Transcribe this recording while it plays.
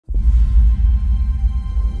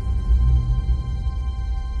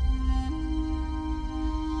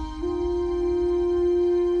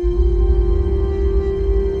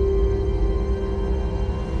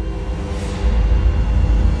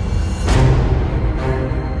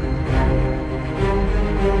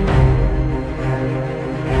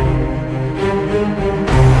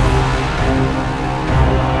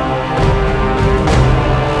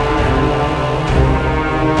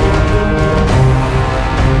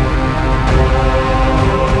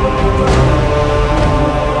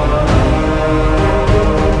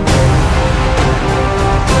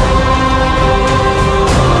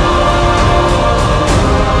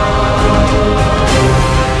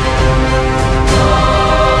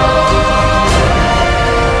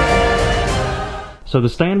So the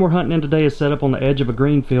stand we're hunting in today is set up on the edge of a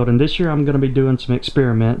green field, and this year I'm going to be doing some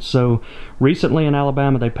experiments. So recently in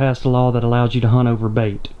Alabama they passed a law that allows you to hunt over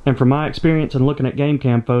bait. And from my experience in looking at game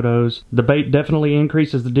cam photos, the bait definitely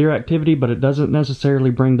increases the deer activity, but it doesn't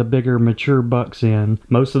necessarily bring the bigger mature bucks in.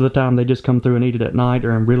 Most of the time they just come through and eat it at night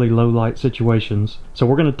or in really low light situations. So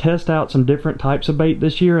we're going to test out some different types of bait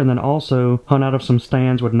this year, and then also hunt out of some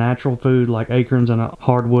stands with natural food like acorns and a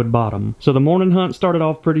hardwood bottom. So the morning hunt started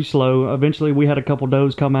off pretty slow. Eventually we had a couple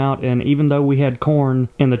does come out, and even though we had corn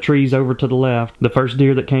in the trees over to the left, the first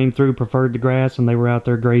deer that came through preferred the grass and they were out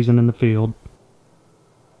there grazing in the field.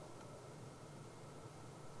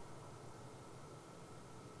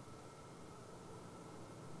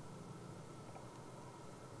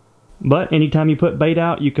 But anytime you put bait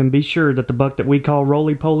out, you can be sure that the buck that we call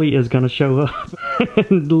Roly Poly is going to show up.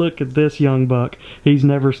 And look at this young buck. He's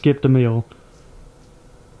never skipped a meal.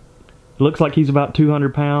 Looks like he's about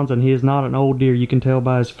 200 pounds, and he is not an old deer. You can tell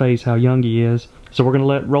by his face how young he is. So we're going to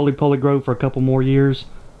let Roly Poly grow for a couple more years,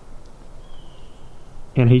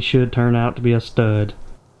 and he should turn out to be a stud.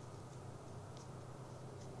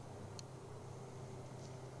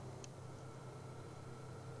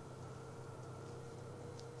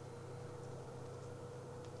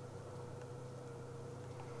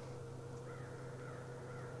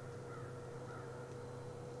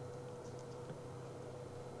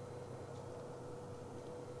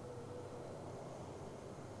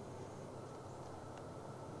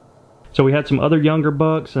 So we had some other younger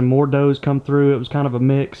bucks and more does come through. It was kind of a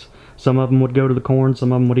mix. Some of them would go to the corn,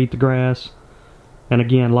 some of them would eat the grass. And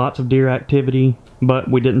again, lots of deer activity,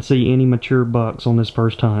 but we didn't see any mature bucks on this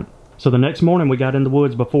first hunt. So the next morning we got in the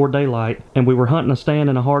woods before daylight, and we were hunting a stand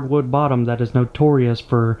in a hardwood bottom that is notorious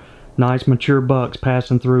for nice mature bucks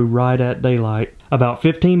passing through right at daylight. About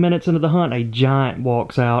 15 minutes into the hunt, a giant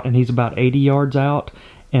walks out, and he's about 80 yards out.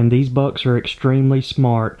 And these bucks are extremely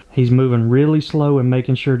smart. He's moving really slow and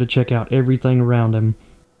making sure to check out everything around him.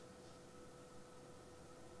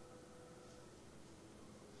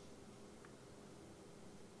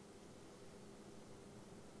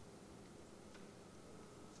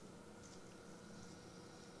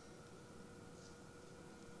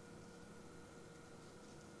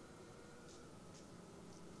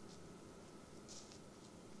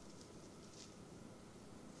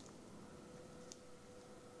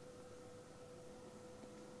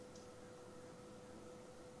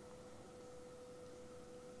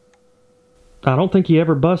 I don't think he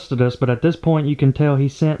ever busted us, but at this point you can tell he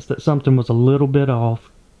sensed that something was a little bit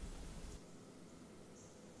off.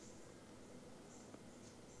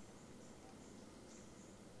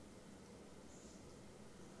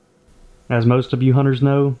 As most of you hunters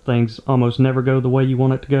know, things almost never go the way you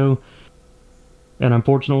want it to go. And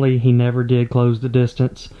unfortunately, he never did close the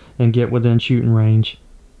distance and get within shooting range.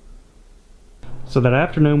 So that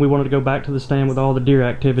afternoon we wanted to go back to the stand with all the deer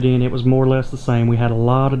activity, and it was more or less the same. We had a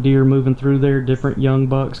lot of deer moving through there, different young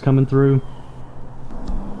bucks coming through.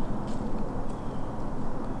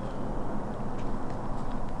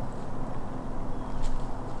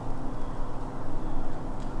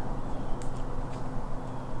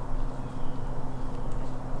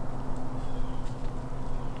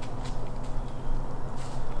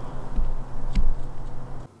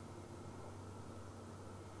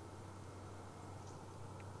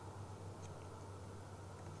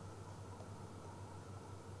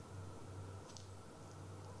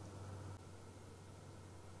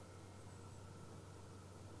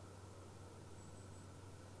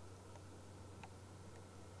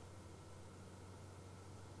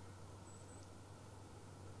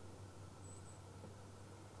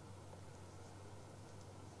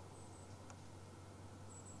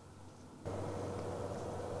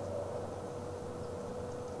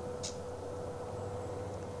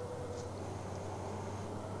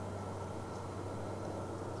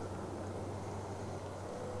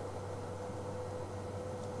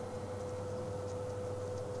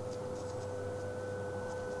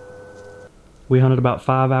 We hunted about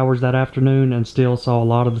 5 hours that afternoon and still saw a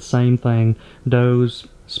lot of the same thing. Does,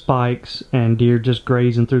 spikes, and deer just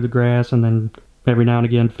grazing through the grass and then every now and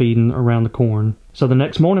again feeding around the corn. So the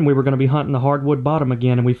next morning we were going to be hunting the hardwood bottom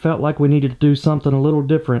again, and we felt like we needed to do something a little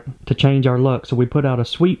different to change our luck. So we put out a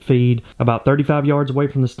sweet feed about 35 yards away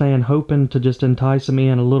from the stand, hoping to just entice him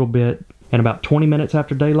in a little bit. And about 20 minutes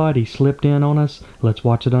after daylight he slipped in on us. Let's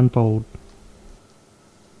watch it unfold.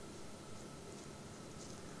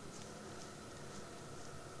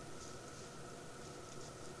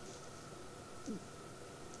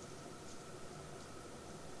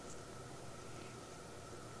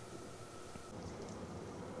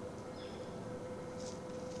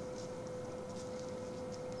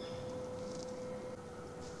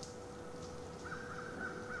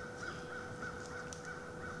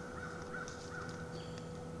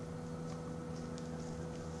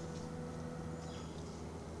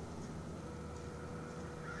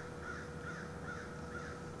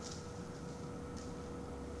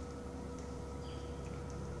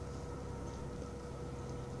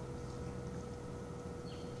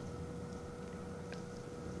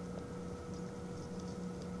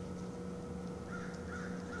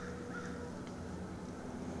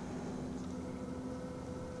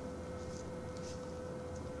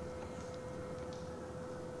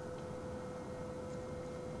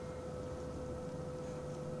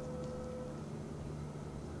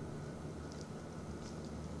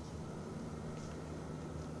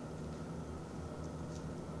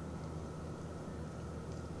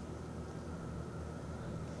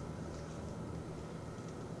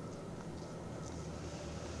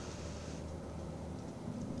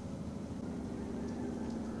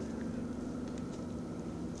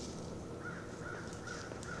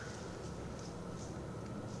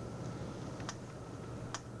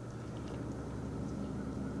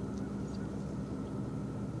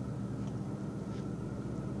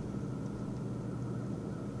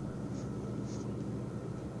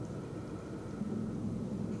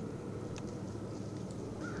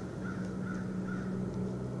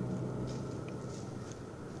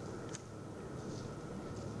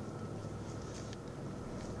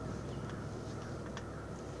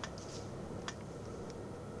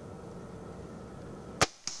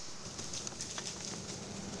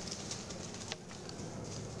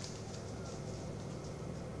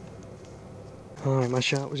 Alright, my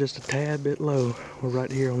shot was just a tad bit low. We're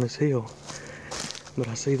right here on this hill. But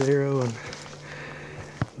I see the arrow and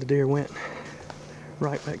the deer went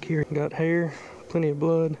right back here. Got hair, plenty of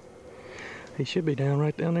blood. He should be down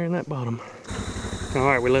right down there in that bottom.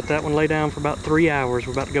 Alright, we let that one lay down for about 3 hours.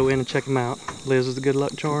 We're about to go in and check him out. Liz is the good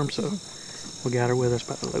luck charm, so we got her with us,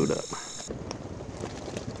 about to load up.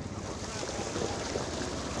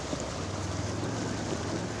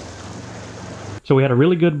 So we had a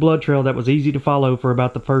really good blood trail that was easy to follow for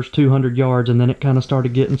about the first 200 yards, and then it kind of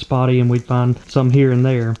started getting spotty and we'd find some here and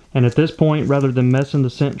there. And at this point, rather than messing the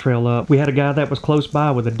scent trail up, we had a guy that was close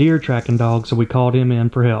by with a deer tracking dog, so we called him in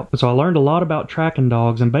for help. So I learned a lot about tracking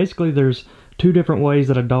dogs, and basically there's two different ways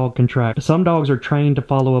that a dog can track. Some dogs are trained to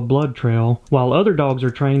follow a blood trail, while other dogs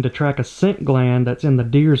are trained to track a scent gland that's in the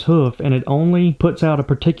deer's hoof, and it only puts out a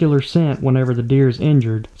particular scent whenever the deer is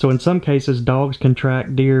injured. So in some cases, dogs can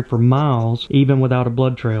track deer for miles, even without a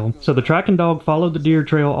blood trail. So the tracking dog followed the deer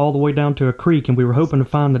trail all the way down to a creek, and we were hoping to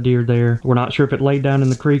find the deer there. We're not sure if it laid down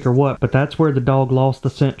in the creek or what, but that's where the dog lost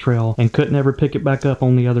the scent trail and couldn't ever pick it back up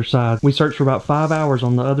on the other side. We searched for about 5 hours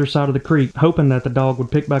on the other side of the creek, hoping that the dog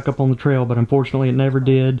would pick back up on the trail, but unfortunately it never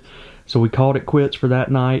did. So we called it quits for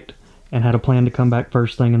that night and had a plan to come back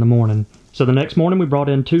first thing in the morning. So the next morning we brought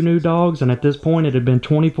in 2 new dogs, and at this point it had been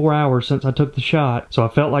 24 hours since I took the shot, so I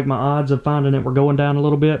felt like my odds of finding it were going down a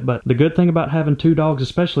little bit. But the good thing about having 2 dogs,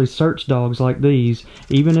 especially search dogs like these,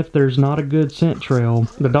 even if there's not a good scent trail,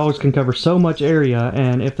 the dogs can cover so much area,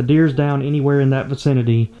 and if the deer's down anywhere in that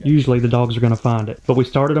vicinity, usually the dogs are going to find it. But we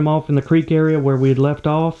started them off in the creek area where we had left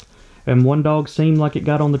off, and one dog seemed like it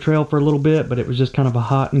got on the trail for a little bit, but it was just kind of a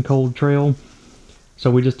hot and cold trail. So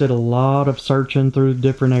we just did a lot of searching through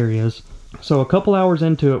different areas. So a couple hours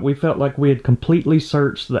into it, we felt like we had completely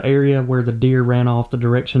searched the area where the deer ran off the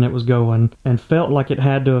direction it was going, and felt like it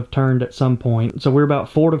had to have turned at some point. So we're about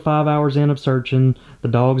 4 to 5 hours in of searching. The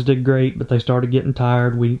dogs did great, but they started getting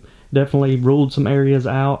tired. We definitely ruled some areas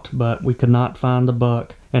out, but we could not find the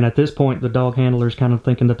buck. And at this point, the dog handler's kind of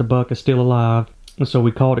thinking that the buck is still alive. So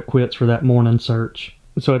we called it quits for that morning search.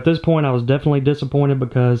 So at this point I was definitely disappointed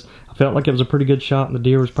because I felt like it was a pretty good shot and the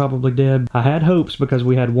deer was probably dead. I had hopes because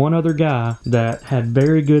we had one other guy that had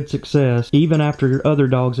very good success. Even after other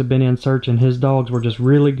dogs had been in searching, his dogs were just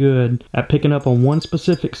really good at picking up on one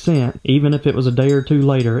specific scent, even if it was a day or two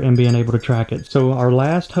later, and being able to track it. So our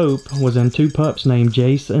last hope was in 2 pups named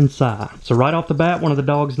Jace and Cy. So right off the bat, one of the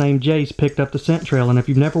dogs named Jace picked up the scent trail, and if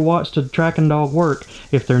you've never watched a tracking dog work,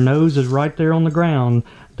 if their nose is right there on the ground,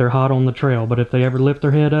 they're hot on the trail. But if they ever lift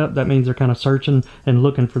their head up, that means they're kind of searching and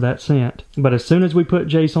looking for that scent. But as soon as we put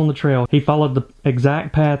Jace on the trail, he followed the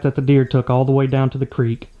exact path that the deer took all the way down to the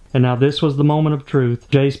creek. And now this was the moment of truth.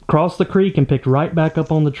 Jace crossed the creek and picked right back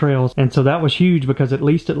up on the trails, and so that was huge because at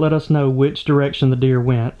least it let us know which direction the deer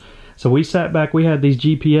went. So we sat back, we had these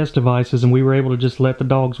GPS devices, and we were able to just let the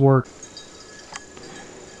dogs work.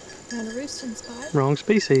 Found a roosting spot. Wrong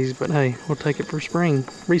species, but hey, we'll take it for spring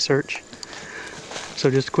research. So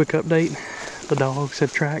just a quick update. The dogs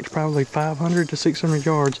have tracked probably 500 to 600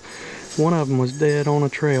 yards. One of them was dead on a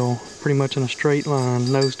trail, pretty much in a straight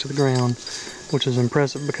line, nose to the ground, which is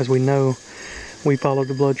impressive because we know we followed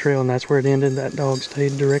the blood trail and that's where it ended. That dog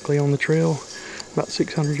stayed directly on the trail. About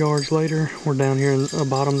 600 yards later, we're down here in a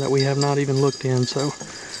bottom that we have not even looked in, so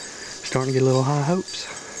starting to get a little high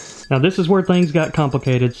hopes. Now this is where things got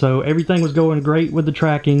complicated. So everything was going great with the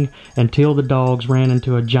tracking until the dogs ran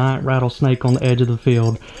into a giant rattlesnake on the edge of the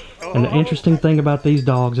field. And the interesting thing about these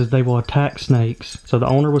dogs is they will attack snakes. So the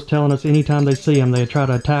owner was telling us anytime they see them, they try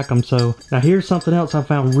to attack them. So now here's something else I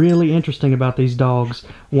found really interesting about these dogs.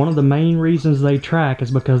 One of the main reasons they track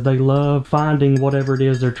is because they love finding whatever it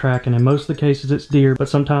is they're tracking. In most of the cases it's deer, but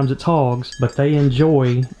sometimes it's hogs. But they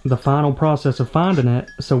enjoy the final process of finding it.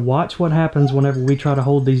 So watch what happens whenever we try to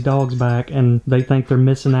hold these dogs back and they think they're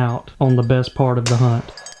missing out on the best part of the hunt.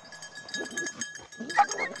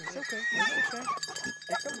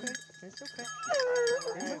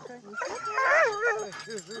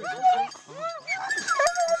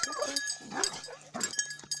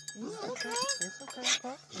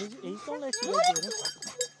 He's gonna let you go get him.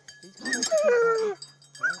 He's gonna let you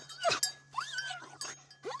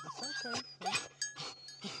It's okay.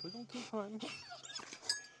 We're gonna keep hunting.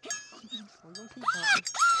 We're gonna keep hunting.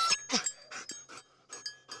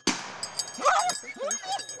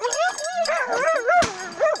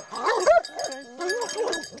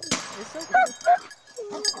 It's okay.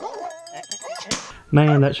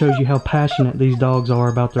 Man, that shows you how passionate these dogs are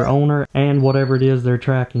about their owner and whatever it is they're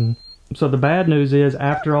tracking. So the bad news is,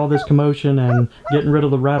 after all this commotion and getting rid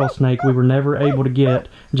of the rattlesnake, we were never able to get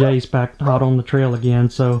Jace back hot on the trail again.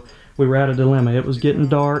 So we were at a dilemma. It was getting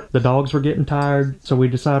dark, the dogs were getting tired, so we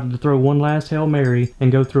decided to throw one last Hail Mary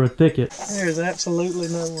and go through a thicket. There's absolutely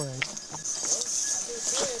no way.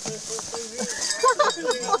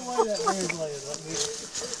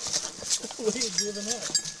 We had given up.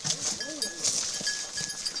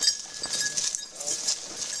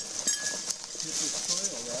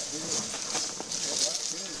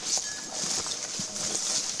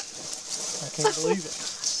 I can't believe it.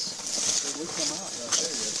 We come out right there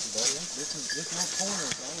yesterday. This no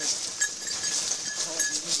corners on it.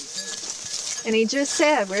 And he just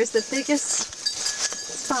said, where's the thickest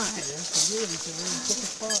spot? Yes, he did. He said, where's the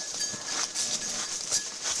thickest spot?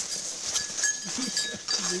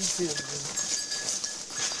 These kids.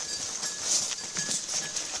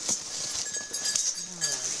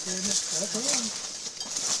 That's him.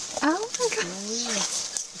 Oh my God.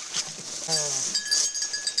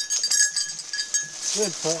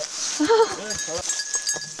 Good pup. Good pup.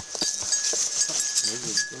 This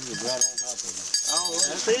is right on top of him. Oh,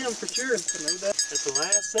 that's him for sure. No doubt. At the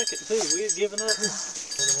last second too, we had given up.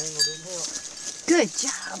 The angle didn't help. Good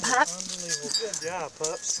job, pup. Unbelievable. Good job,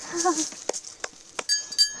 pups.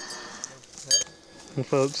 And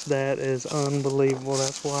folks, that is unbelievable.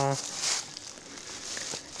 That's why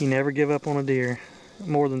you never give up on a deer.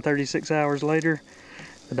 More than 36 hours later,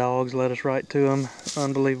 the dogs led us right to them.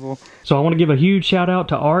 Unbelievable. So I want to give a huge shout out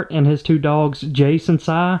to Art and his two dogs, Jace and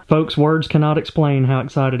Cy. Folks, words cannot explain how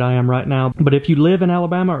excited I am right now. But if you live in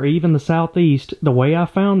Alabama or even the Southeast, the way I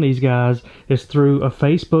found these guys is through a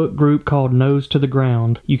Facebook group called Nose to the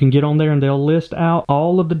Ground. You can get on there and they'll list out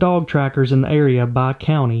all of the dog trackers in the area by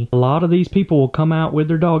county. A lot of these people will come out with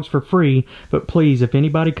their dogs for free, but please, if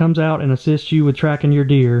anybody comes out and assists you with tracking your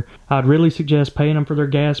deer, I'd really suggest paying them for their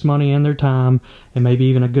gas money and their time, and maybe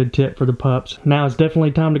even a good tip for the pups. Now it's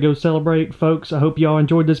definitely time to go celebrate, folks. I hope y'all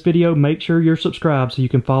enjoyed this video. Make sure you're subscribed so you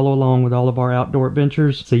can follow along with all of our outdoor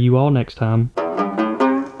adventures. See you all next time.